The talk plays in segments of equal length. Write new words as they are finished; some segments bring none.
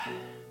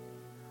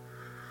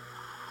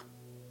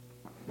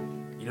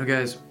You know,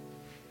 guys,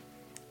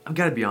 I've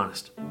got to be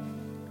honest.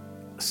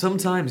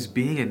 Sometimes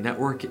being a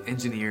network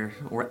engineer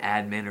or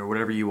admin or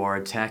whatever you are,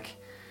 a tech,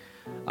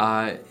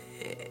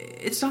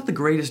 it's not the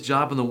greatest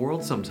job in the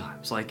world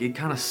sometimes. Like, it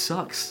kind of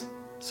sucks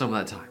some of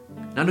that time.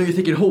 And I know you're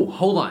thinking, oh,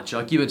 hold on,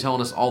 Chuck, you've been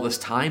telling us all this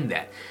time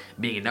that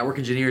being a network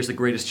engineer is the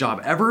greatest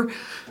job ever.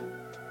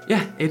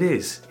 Yeah, it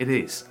is. It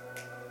is.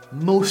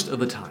 Most of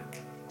the time.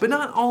 But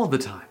not all of the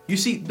time. You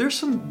see, there's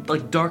some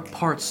dark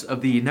parts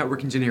of the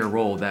network engineer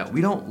role that we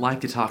don't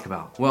like to talk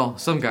about. Well,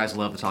 some guys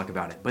love to talk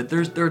about it, but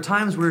there are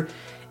times where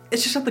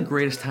it's just not the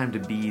greatest time to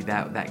be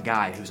that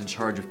guy who's in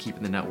charge of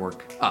keeping the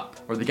network up.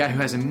 Or the guy who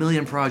has a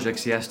million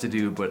projects he has to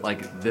do, but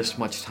this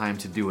much time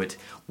to do it,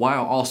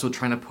 while also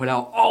trying to put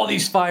out all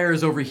these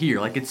fires over here.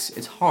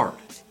 It's hard.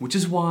 Which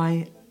is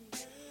why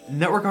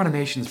network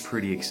automation is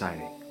pretty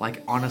exciting.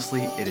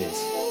 Honestly, it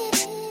is.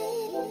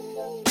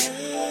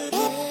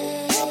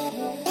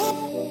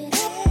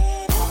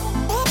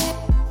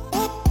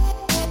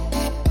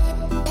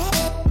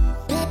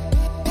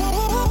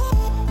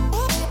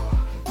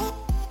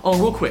 Oh,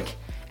 real quick,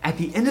 at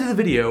the end of the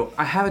video,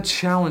 I have a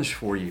challenge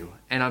for you,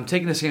 and I'm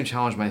taking the same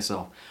challenge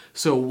myself.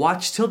 So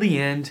watch till the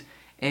end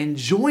and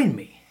join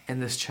me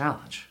in this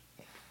challenge.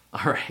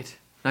 All right.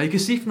 Now you can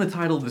see from the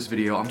title of this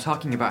video, I'm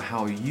talking about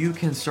how you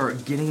can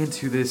start getting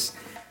into this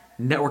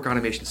network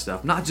automation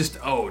stuff. Not just,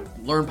 oh,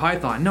 learn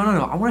Python. No.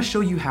 I want to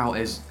show you how,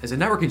 as a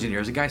network engineer,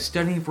 as a guy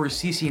studying for a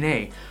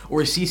CCNA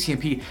or a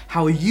CCNP,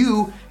 how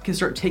you can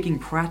start taking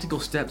practical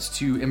steps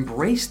to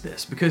embrace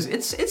this, because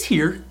it's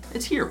here.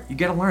 It's here. You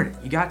got to learn it.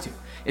 You got to.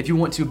 If you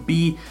want to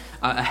be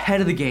ahead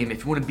of the game,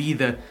 if you want to be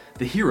the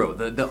hero,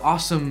 the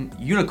awesome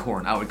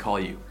unicorn, I would call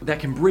you, that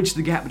can bridge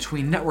the gap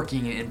between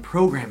networking and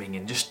programming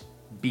and just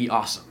be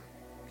awesome.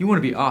 You want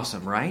to be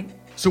awesome, right?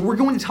 So we're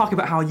going to talk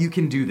about how you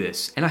can do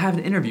this, and I have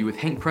an interview with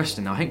Hank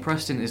Preston. Now, Hank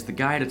Preston is the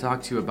guy to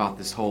talk to about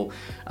this whole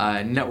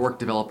network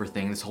developer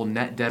thing, this whole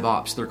net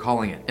DevOps, they're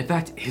calling it. In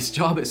fact, his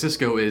job at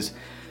Cisco is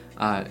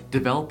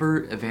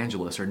developer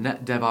evangelist or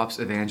net DevOps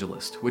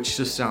evangelist, which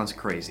just sounds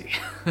crazy.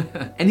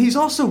 And he's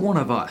also one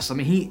of us. I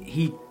mean,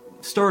 he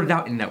started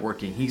out in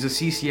networking. He's a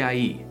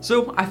CCIE,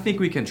 so I think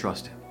we can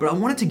trust him. But I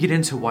wanted to get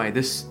into why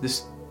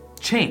this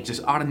change,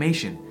 this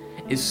automation,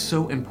 is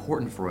so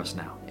important for us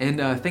now. And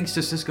thanks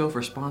to Cisco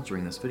for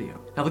sponsoring this video.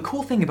 Now, the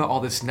cool thing about all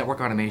this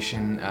network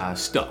automation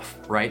stuff,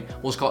 right?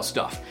 We'll just call it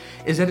stuff,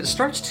 is that it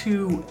starts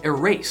to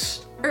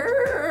erase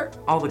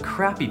all the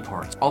crappy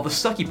parts, all the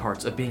sucky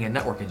parts of being a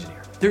network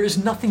engineer. There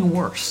is nothing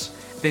worse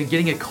than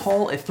getting a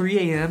call at 3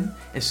 a.m.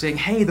 and saying,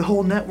 hey, the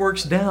whole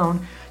network's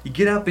down. You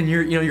get up and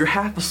you're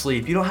half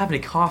asleep, you don't have any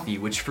coffee,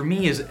 which for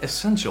me is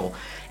essential.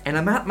 And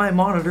I'm at my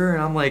monitor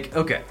and I'm like,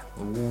 okay,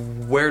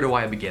 where do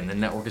I begin? The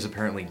network is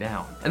apparently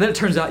down. And then it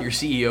turns out your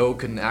CEO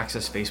couldn't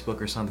access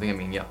Facebook or something. I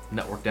mean, yeah,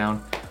 network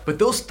down. But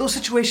those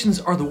situations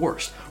are the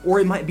worst. Or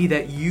it might be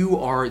that you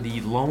are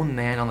the lone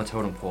man on the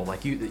totem pole.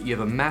 Like you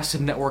have a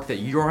massive network that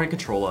you're in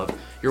control of.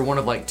 You're one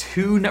of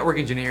 2 network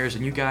engineers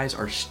and you guys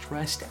are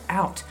stressed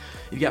out.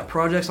 You've got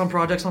projects on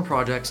projects on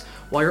projects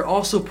while you're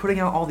also putting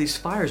out all these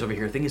fires over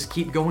here. Things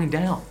keep going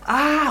down.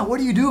 What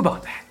do you do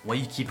about that? Well,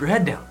 you keep your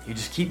head down. You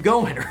just keep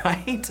going,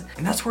 right?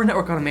 And that's where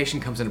network automation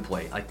comes into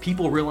play.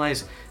 People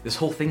realize this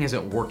whole thing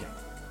isn't working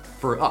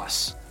for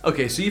us.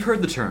 Okay, so you've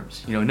heard the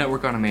terms.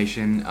 Network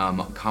automation,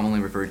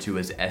 commonly referred to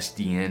as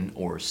SDN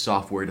or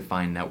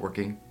software-defined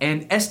networking.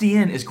 And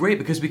SDN is great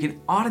because we can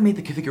automate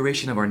the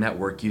configuration of our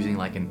network using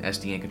an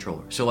SDN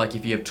controller. So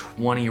if you have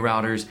 20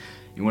 routers,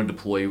 you want to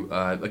deploy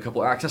a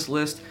couple access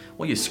lists,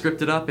 well, you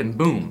script it up and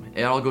boom,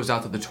 it all goes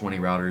out to the 20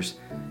 routers.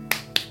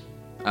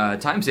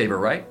 Time saver,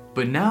 right?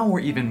 But now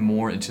we're even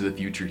more into the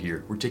future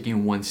here. We're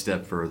taking one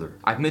step further.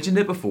 I've mentioned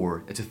it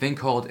before. It's a thing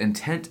called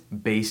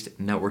intent-based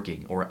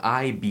networking, or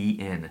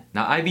IBN.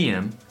 Not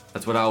IBM,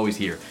 that's what I always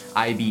hear.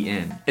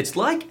 IBN. It's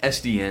like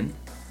SDN,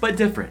 but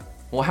different.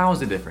 Well, how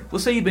is it different?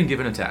 Let's say you've been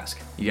given a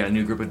task. You got a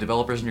new group of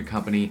developers in your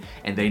company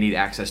and they need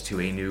access to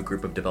a new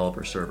group of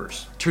developer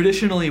servers.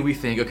 Traditionally, we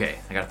think, okay,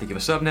 I gotta think of a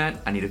subnet,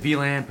 I need a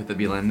VLAN, put the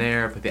VLAN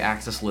there, put the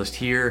access list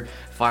here,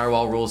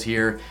 firewall rules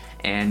here,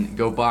 and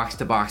go box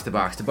to box to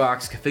box to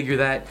box, configure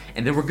that,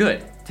 and then we're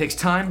good. Takes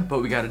time,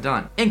 but we got it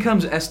done. In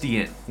comes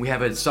SDN. We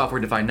have a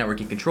software-defined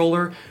networking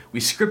controller. We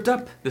script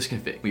up this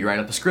config. We write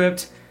up a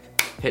script,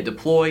 hit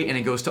deploy, and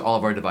it goes to all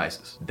of our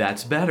devices.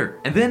 That's better.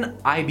 And then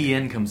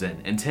IBN comes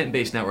in,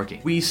 intent-based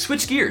networking. We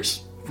switch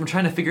gears from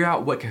trying to figure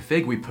out what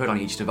config we put on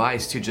each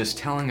device to just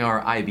telling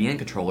our IBN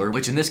controller,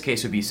 which in this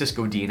case would be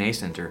Cisco DNA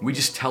Center, we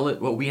just tell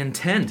it what we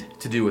intend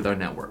to do with our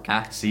network.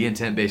 See,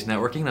 intent-based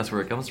networking, that's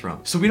where it comes from.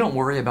 So we don't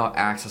worry about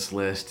access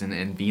lists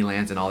and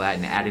VLANs and all that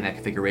and adding that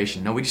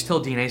configuration. No, we just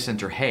tell DNA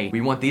Center, hey,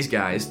 we want these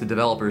guys, the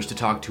developers, to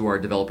talk to our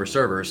developer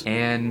servers,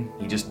 and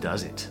he just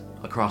does it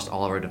across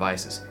all of our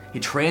devices. He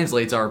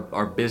translates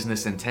our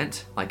business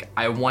intent,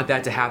 I want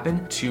that to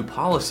happen, to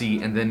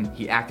policy, and then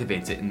he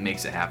activates it and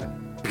makes it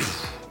happen.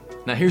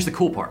 Now here's the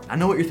cool part. I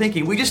know what you're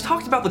thinking. We just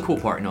talked about the cool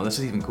part. No, this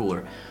is even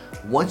cooler.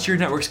 Once your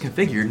network's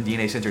configured and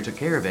DNA Center took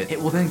care of it,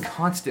 it will then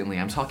constantly,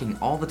 I'm talking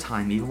all the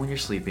time, even when you're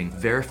sleeping,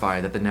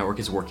 verify that the network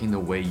is working the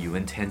way you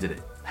intended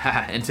it.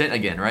 Intent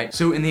again, right?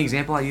 So in the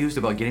example I used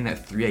about getting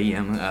that 3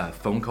 a.m.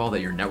 Phone call that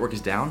your network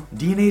is down,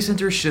 DNA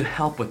Center should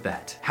help with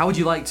that. How would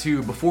you like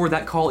to, before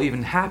that call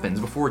even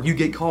happens, before you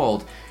get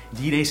called,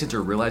 DNA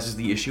Center realizes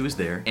the issue is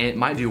there, and it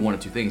might do one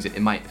of two things.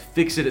 It might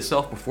fix it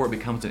itself before it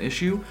becomes an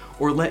issue,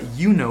 or let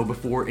you know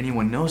before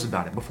anyone knows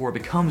about it, before it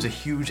becomes a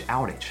huge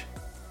outage.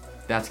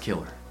 That's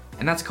killer.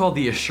 And that's called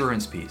the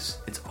assurance piece.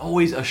 It's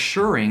always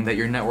assuring that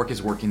your network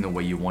is working the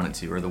way you want it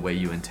to, or the way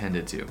you intend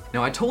it to.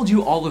 Now, I told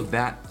you all of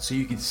that so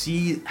you could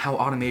see how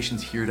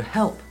automation's here to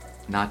help,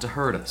 not to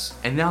hurt us.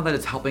 And now that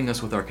it's helping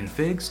us with our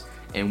configs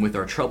and with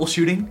our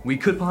troubleshooting, we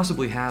could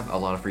possibly have a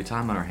lot of free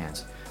time on our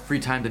hands. Free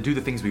time to do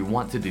the things we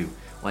want to do,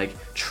 like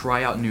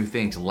try out new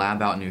things,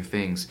 lab out new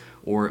things,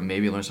 or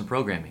maybe learn some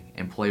programming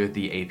and play with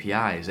the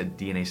APIs that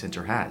DNA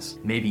Center has.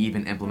 Maybe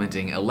even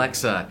implementing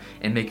Alexa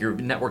and make your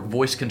network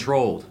voice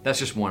controlled. That's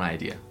just one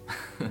idea.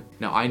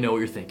 Now, I know what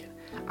you're thinking.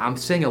 I'm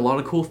saying a lot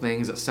of cool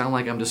things that sound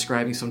like I'm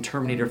describing some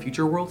Terminator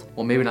future world.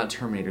 Well, maybe not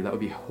Terminator, that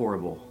would be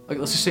horrible. Like,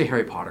 let's just say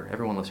Harry Potter.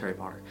 Everyone loves Harry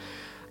Potter.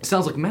 It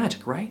sounds like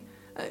magic, right?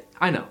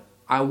 I know.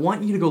 I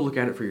want you to go look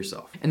at it for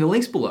yourself. And the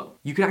link's below.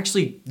 You can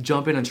actually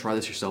jump in and try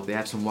this yourself. They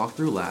have some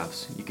walkthrough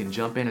labs. You can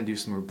jump in and do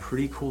some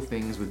pretty cool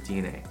things with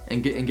DNA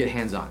and get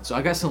hands-on. So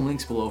I got some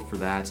links below for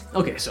that.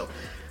 Okay, so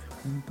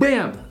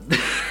bam!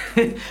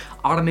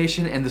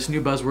 Automation and this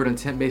new buzzword,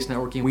 intent-based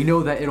networking, we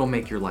know that it'll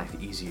make your life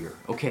easier.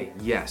 Okay,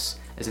 yes,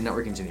 as a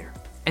network engineer.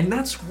 And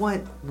that's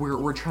what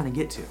we're trying to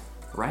get to,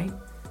 right?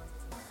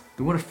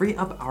 We want to free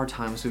up our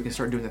time so we can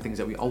start doing the things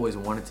that we always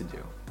wanted to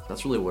do.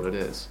 That's really what it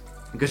is.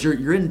 Because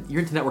you're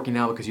into networking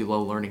now because you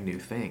love learning new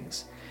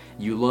things.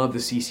 You love the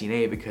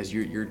CCNA because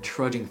you're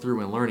trudging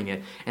through and learning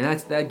it, and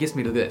that gets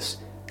me to this.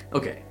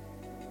 Okay,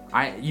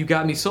 you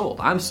got me sold.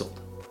 I'm sold.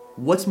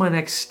 What's my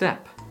next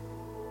step?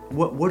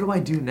 What do I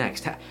do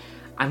next?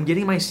 I'm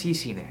getting my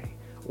CCNA,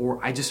 or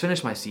I just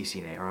finished my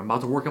CCNA, or I'm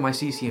about to work on my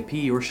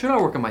CCNP, or should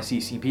I work on my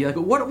CCNP? Like,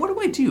 what do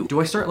I do?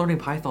 Do I start learning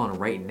Python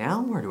right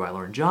now, or do I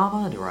learn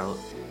Java? Do I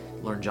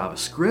learn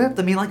JavaScript?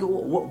 I mean, like,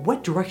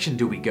 what direction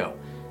do we go?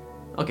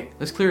 Okay,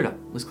 let's clear it up.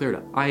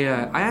 I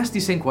asked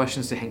these same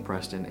questions to Hank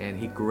Preston, and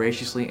he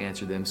graciously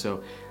answered them.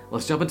 So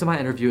let's jump into my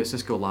interview at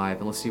Cisco Live,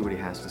 and let's see what he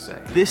has to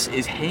say. This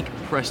is Hank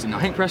Preston. Now,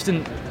 Hank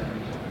Preston,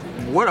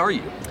 what are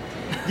you?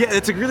 Yeah,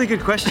 that's a really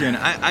good question.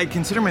 I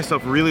consider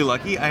myself really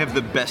lucky. I have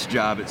the best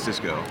job at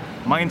Cisco.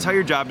 My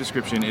entire job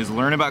description is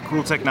learn about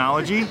cool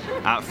technology,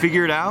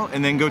 figure it out,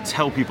 and then go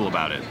tell people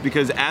about it.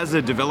 Because as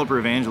a developer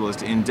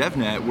evangelist in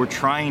DevNet, we're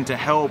trying to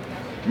help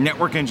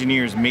network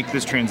engineers make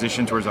this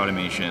transition towards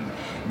automation.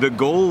 The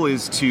goal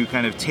is to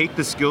kind of take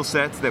the skill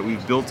sets that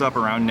we've built up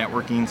around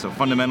networking, so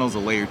fundamentals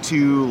of layer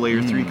 2,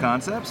 layer 3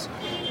 concepts,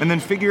 and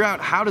then figure out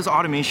how does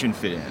automation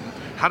fit in?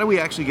 How do we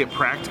actually get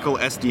practical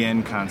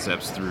SDN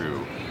concepts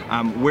through?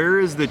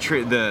 Where is the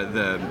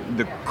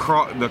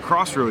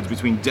crossroads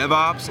between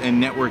DevOps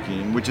and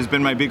networking, which has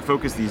been my big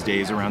focus these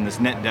days around this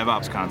net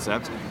DevOps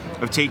concept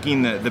of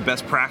taking the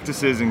best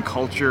practices and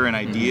culture and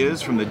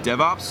ideas from the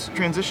DevOps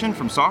transition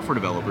from software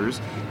developers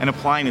and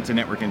applying it to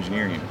network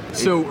engineering.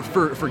 So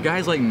for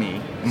guys like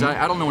me, because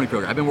I don't know any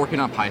programming, I've been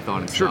working on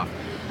Python and stuff.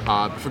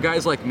 For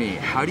guys like me,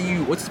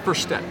 what's the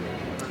first step?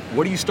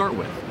 What do you start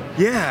with?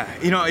 Yeah,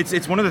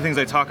 it's one of the things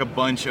I talk a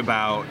bunch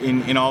about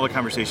in all the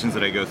conversations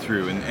that I go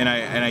through, and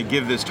I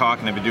give this talk,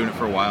 and I've been doing it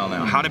for a while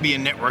now. How to be a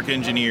network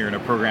engineer in a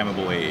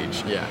programmable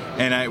age. Yeah.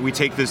 And we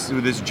take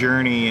this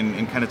journey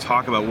and kind of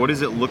talk about what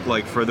does it look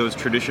like for those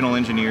traditional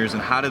engineers,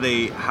 and how do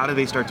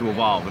they start to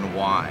evolve, and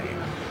why.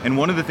 And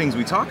one of the things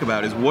we talk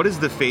about is what is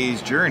the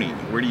phase journey?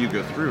 Where do you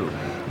go through?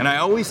 And I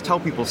always tell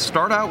people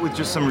start out with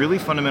just some really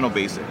fundamental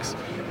basics.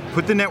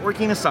 Put the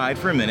networking aside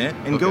for a minute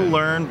and go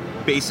learn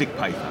basic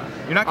Python.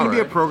 You're not going to be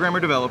a programmer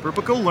developer,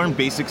 but go learn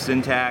basic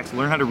syntax,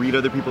 learn how to read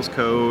other people's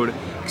code,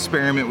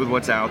 experiment with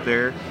what's out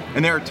there.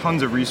 And there are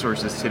tons of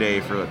resources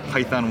today for like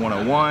Python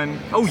 101.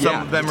 Oh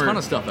yeah, there's a ton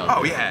of stuff out there.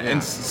 Oh yeah,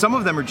 and some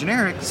of them are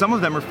generic, some of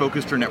them are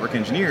focused for network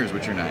engineers,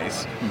 which are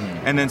nice.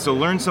 And then so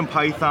learn some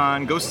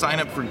Python, go sign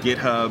up for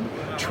GitHub,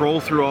 troll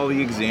through all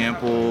the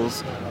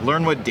examples,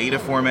 learn what data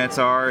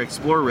formats are,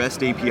 explore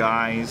REST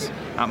APIs.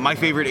 My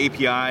favorite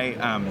API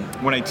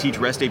when I teach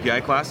REST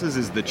API classes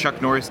is the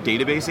Chuck Norris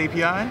database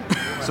API.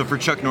 So for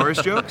Chuck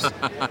Norris jokes.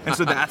 And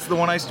so that's the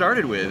one I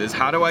started with, is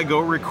how do I go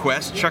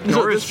request Chuck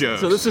Norris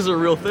jokes? So this is a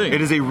real thing?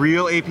 It is a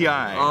real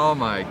API. Oh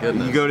my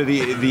goodness. You go to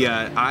the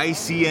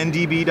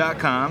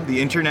ICNDB.com,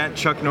 the Internet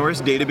Chuck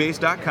Norris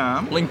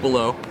Database.com. Link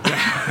below.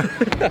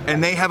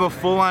 And they have a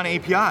full-on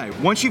API.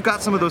 Once you've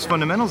got some of those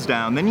fundamentals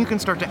down, then you can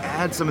start to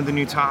add some of the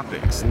new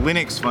topics.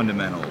 Linux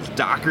fundamentals,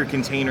 Docker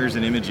containers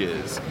and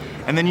images.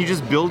 And then you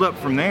just build up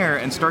from there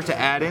and start to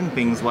add in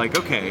things like,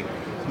 okay,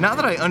 now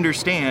that I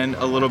understand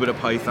a little bit of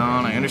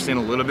Python, I understand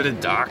a little bit of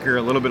Docker,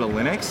 a little bit of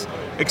Linux,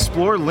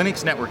 explore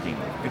Linux networking,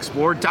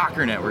 explore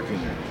Docker networking,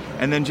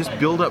 and then just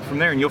build up from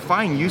there, and you'll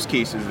find use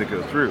cases that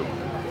go through.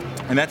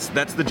 And that's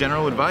the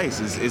general advice,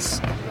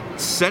 is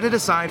set it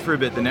aside for a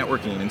bit, the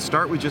networking, and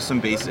start with just some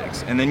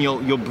basics, and then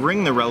you'll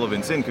bring the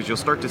relevance in because you'll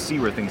start to see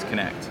where things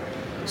connect.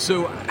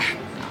 So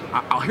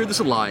I'll hear this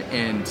a lot,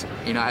 and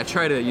I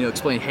try to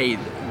explain, hey,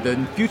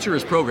 the future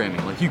is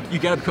programming. Like you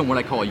got to become what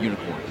I call a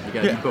unicorn. You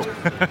got to be both.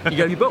 You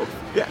got to be both.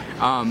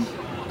 Yeah.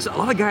 So a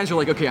lot of guys are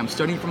like, okay, I'm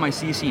studying for my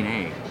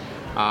CCNA.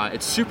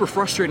 It's super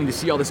frustrating to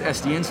see all this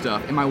SDN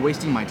stuff. Am I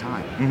wasting my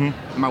time?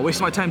 Am I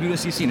wasting my time doing a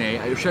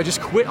CCNA? Should I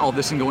just quit all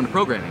this and go into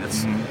programming?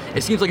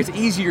 It seems like it's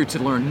easier to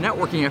learn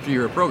networking after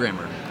you're a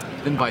programmer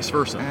than vice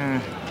versa.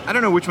 I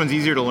don't know which one's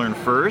easier to learn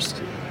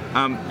first,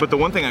 but the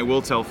one thing I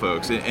will tell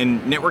folks,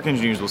 and network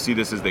engineers will see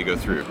this as they go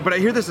through, but I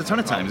hear this a ton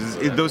of times,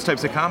 is those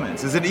types of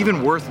comments. Is it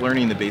even worth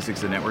learning the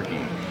basics of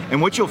networking?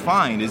 And what you'll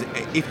find is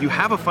if you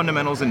have a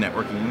fundamentals in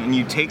networking and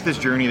you take this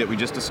journey that we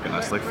just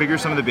discussed, like figure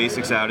some of the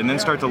basics out and then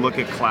start to look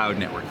at cloud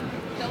networking,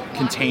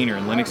 container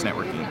and Linux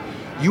networking,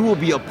 you will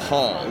be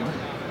appalled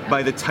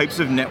by the types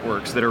of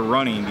networks that are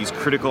running these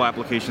critical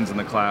applications in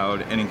the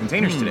cloud and in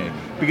containers today,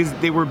 because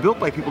they were built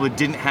by people that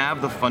didn't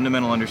have the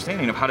fundamental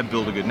understanding of how to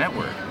build a good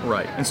network.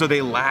 Right. And so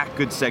they lack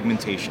good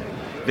segmentation.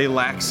 They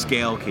lack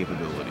scale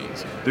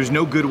capabilities. There's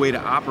no good way to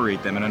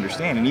operate them and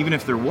understand. And even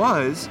if there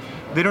was,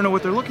 they don't know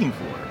what they're looking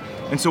for.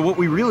 And so what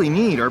we really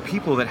need are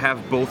people that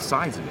have both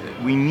sides of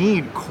it. We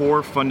need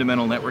core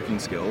fundamental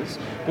networking skills,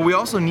 but we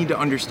also need to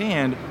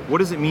understand what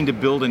does it mean to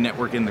build a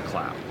network in the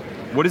cloud?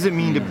 What does it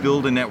mean to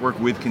build a network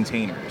with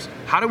containers?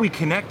 How do we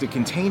connect a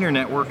container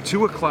network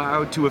to a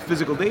cloud, to a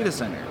physical data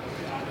center?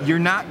 You're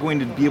not going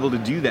to be able to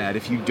do that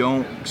if you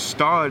don't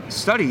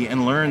study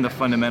and learn the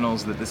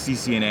fundamentals that the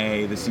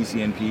CCNA, the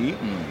CCNP,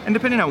 and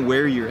depending on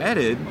where you're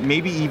headed,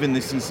 maybe even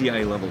the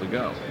CCIA level to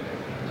go.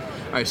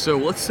 All right, so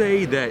let's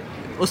say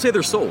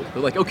they're sold.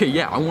 They're like, okay,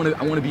 yeah, I want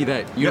to be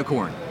that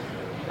unicorn.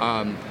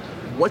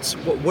 What's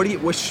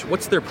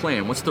their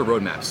plan? What's their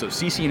roadmap? So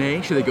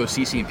CCNA, should they go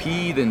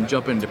CCNP, then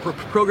jump into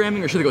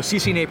programming, or should they go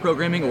CCNA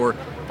programming, or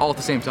all at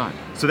the same time?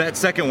 So that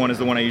second one is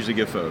the one I usually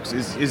give folks,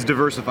 is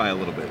diversify a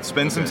little bit.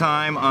 Spend some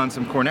time on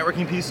some core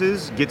networking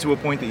pieces, get to a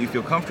point that you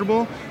feel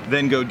comfortable,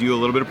 then go do a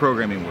little bit of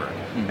programming work.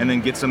 And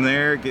then get some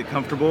there, get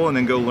comfortable, and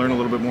then go learn a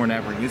little bit more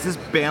networking. It's this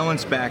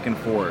balance back and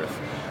forth.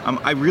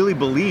 I really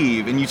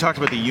believe, and you talked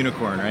about the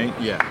unicorn, right?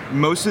 Yeah.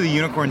 Most of the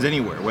unicorns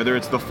anywhere, whether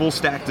it's the full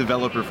stack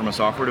developer from a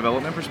software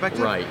development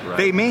perspective, right.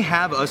 They may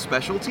have a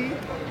specialty,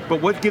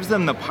 but what gives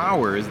them the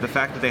power is the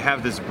fact that they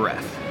have this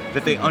breadth,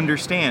 that they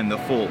understand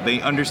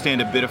they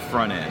understand a bit of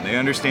front end, they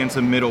understand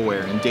some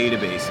middleware and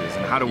databases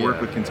and how to work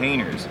with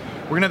containers.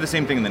 We're gonna have the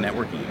same thing in the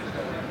networking.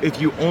 If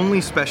you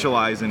only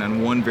specialize in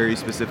on one very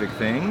specific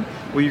thing,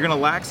 well, you're gonna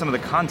lack some of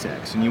the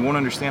context and you won't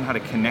understand how to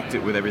connect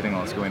it with everything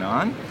else going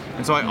on.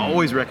 And so I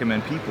always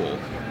recommend people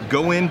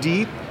go in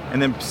deep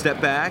and then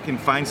step back and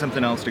find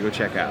something else to go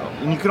check out.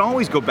 And you can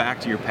always go back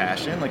to your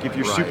passion. Like if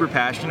you're super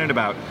passionate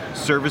about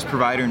service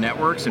provider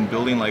networks and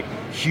building like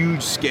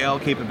huge scale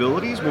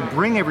capabilities, we'll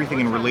bring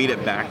everything and relate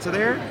it back to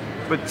there,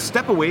 but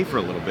step away for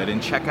a little bit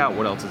and check out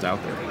what else is out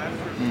there.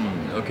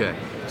 Okay,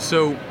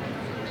 so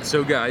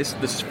guys,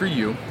 this is for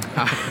you.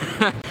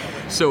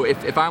 So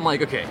if I'm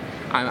like, okay,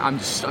 I'm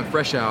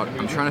fresh out,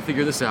 I'm trying to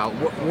figure this out,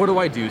 what do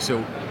I do?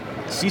 So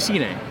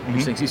CCNA, you're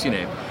saying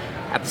CCNA.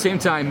 At the same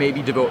time,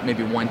 maybe devote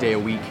maybe one day a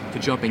week to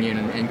jumping in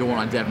and going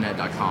on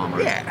devnet.com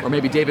or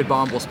maybe David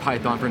Bomble's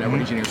Python for Network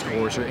Engineers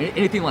course or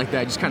anything like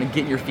that, just kind of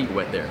getting your feet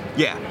wet there.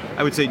 Yeah,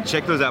 I would say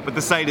check those out, but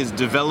the site is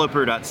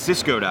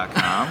developer.cisco.com.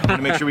 I'm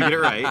gonna make sure we get it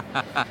right.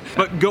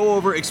 But go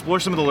over,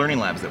 explore some of the learning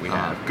labs that we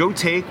have. Go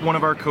take one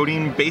of our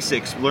coding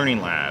basics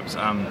learning labs.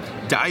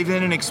 Dive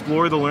in and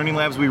explore the learning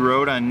labs we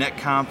wrote on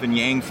NetConf and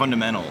Yang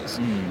fundamentals.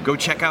 Go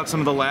check out some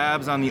of the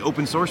labs on the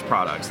open source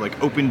products like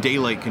Open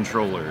Daylight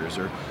controllers,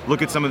 or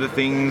look at some of the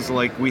things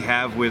like we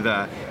have with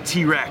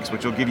T-Rex,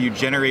 which will give you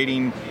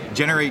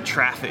generate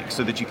traffic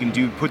so that you can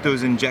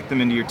inject them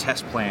into your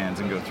test plans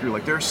and go through.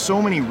 Like there are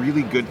so many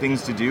really good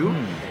things to do.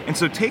 And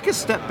so take a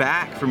step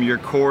back from your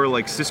core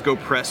like Cisco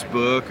Press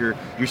book or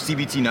your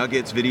CBT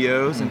Nuggets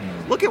videos and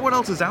look at what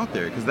else is out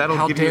there, because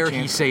that'll give you a chance. How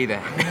dare he say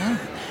that?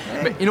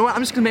 But you know what?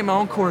 I'm just gonna make my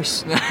own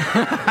course.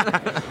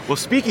 Well,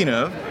 speaking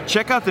of,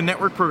 check out the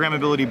Network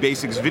Programmability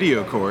Basics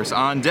video course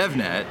on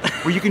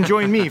DevNet, where you can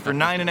join me for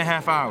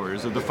 9.5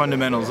 hours of the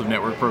fundamentals of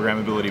network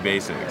programmability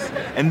basics.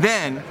 And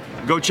then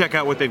go check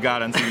out what they've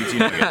got on CBT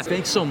Nuggets.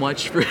 Thanks so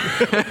much for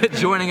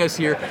joining us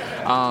here.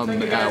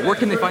 Where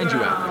can they find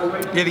you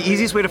at? Yeah, the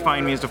easiest way to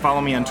find me is to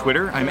follow me on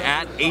Twitter. I'm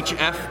at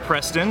HF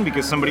Preston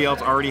because somebody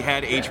else already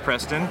had H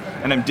Preston,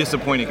 and I'm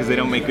disappointed because they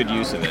don't make good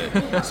use of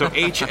it. So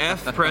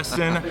HF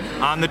Preston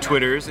on the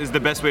Twitters is the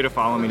best way to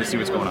follow me to see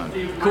what's going on.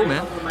 Cool,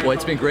 man. Well,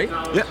 it's been great.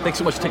 Yeah. Thanks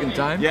so much for taking the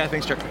time. Yeah,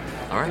 thanks, Chuck.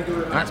 All right.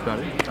 That's about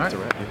it. All right. That's a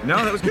wrap.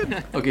 No, that was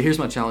good. Okay, here's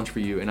my challenge for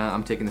you, and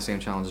I'm taking the same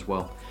challenge as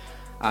well.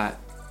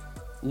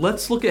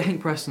 Let's look at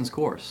Hank Preston's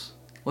course.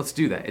 Let's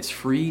do that. It's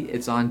free,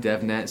 it's on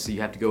DevNet, so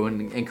you have to go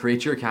in and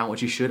create your account,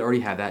 which you should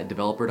already have that,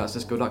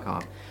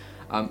 developer.cisco.com.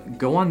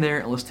 Go on there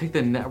and let's take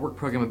the Network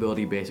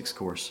Programmability Basics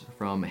course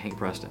from Hank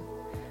Preston.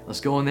 Let's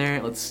go in there,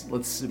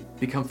 let's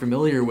become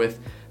familiar with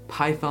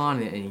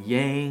Python and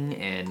Yang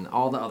and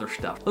all the other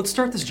stuff. Let's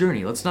start this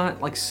journey. Let's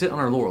not like sit on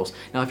our laurels.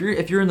 Now, if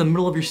you're in the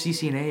middle of your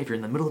CCNA, if you're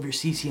in the middle of your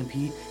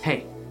CCNP,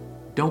 hey,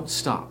 don't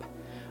stop.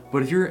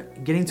 But if you're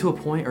getting to a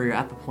point, or you're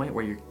at the point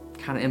where you're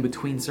kind of in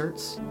between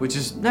certs, which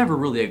is never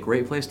really a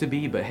great place to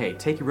be, but hey,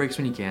 take your breaks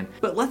when you can.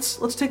 But let's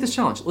take this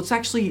challenge. Let's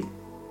actually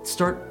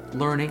start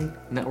learning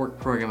network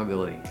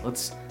programmability.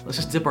 Let's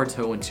just dip our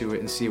toe into it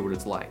and see what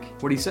it's like.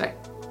 What do you say?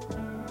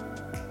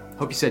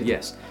 Hope you said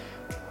yes.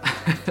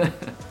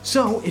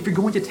 So if you're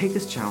going to take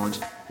this challenge,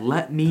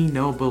 let me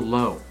know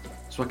below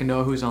so I can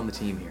know who's on the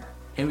team here.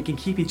 And we can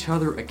keep each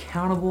other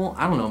accountable.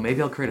 I don't know,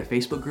 maybe I'll create a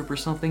Facebook group or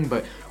something,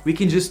 but we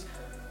can just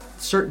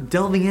start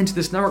delving into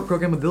this network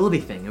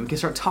programmability thing, and we can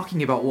start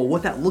talking about, well,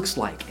 what that looks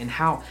like and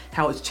how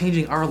it's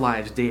changing our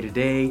lives day to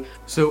day.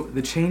 So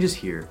the change is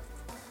here.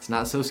 It's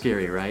not so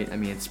scary, right? I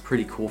mean, it's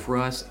pretty cool for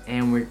us,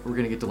 and we're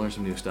gonna get to learn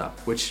some new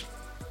stuff, which,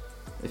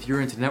 if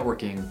you're into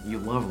networking, you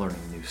love learning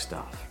new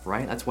stuff,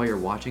 right? That's why you're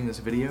watching this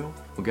video.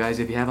 Well guys,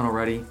 if you haven't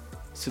already,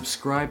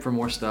 subscribe for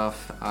more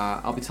stuff.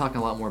 I'll be talking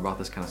a lot more about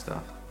this kind of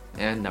stuff,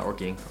 and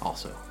networking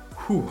also.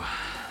 Whew,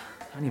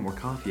 I need more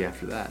coffee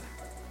after that.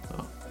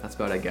 Oh, that's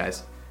about it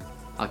guys.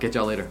 I'll catch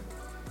y'all later.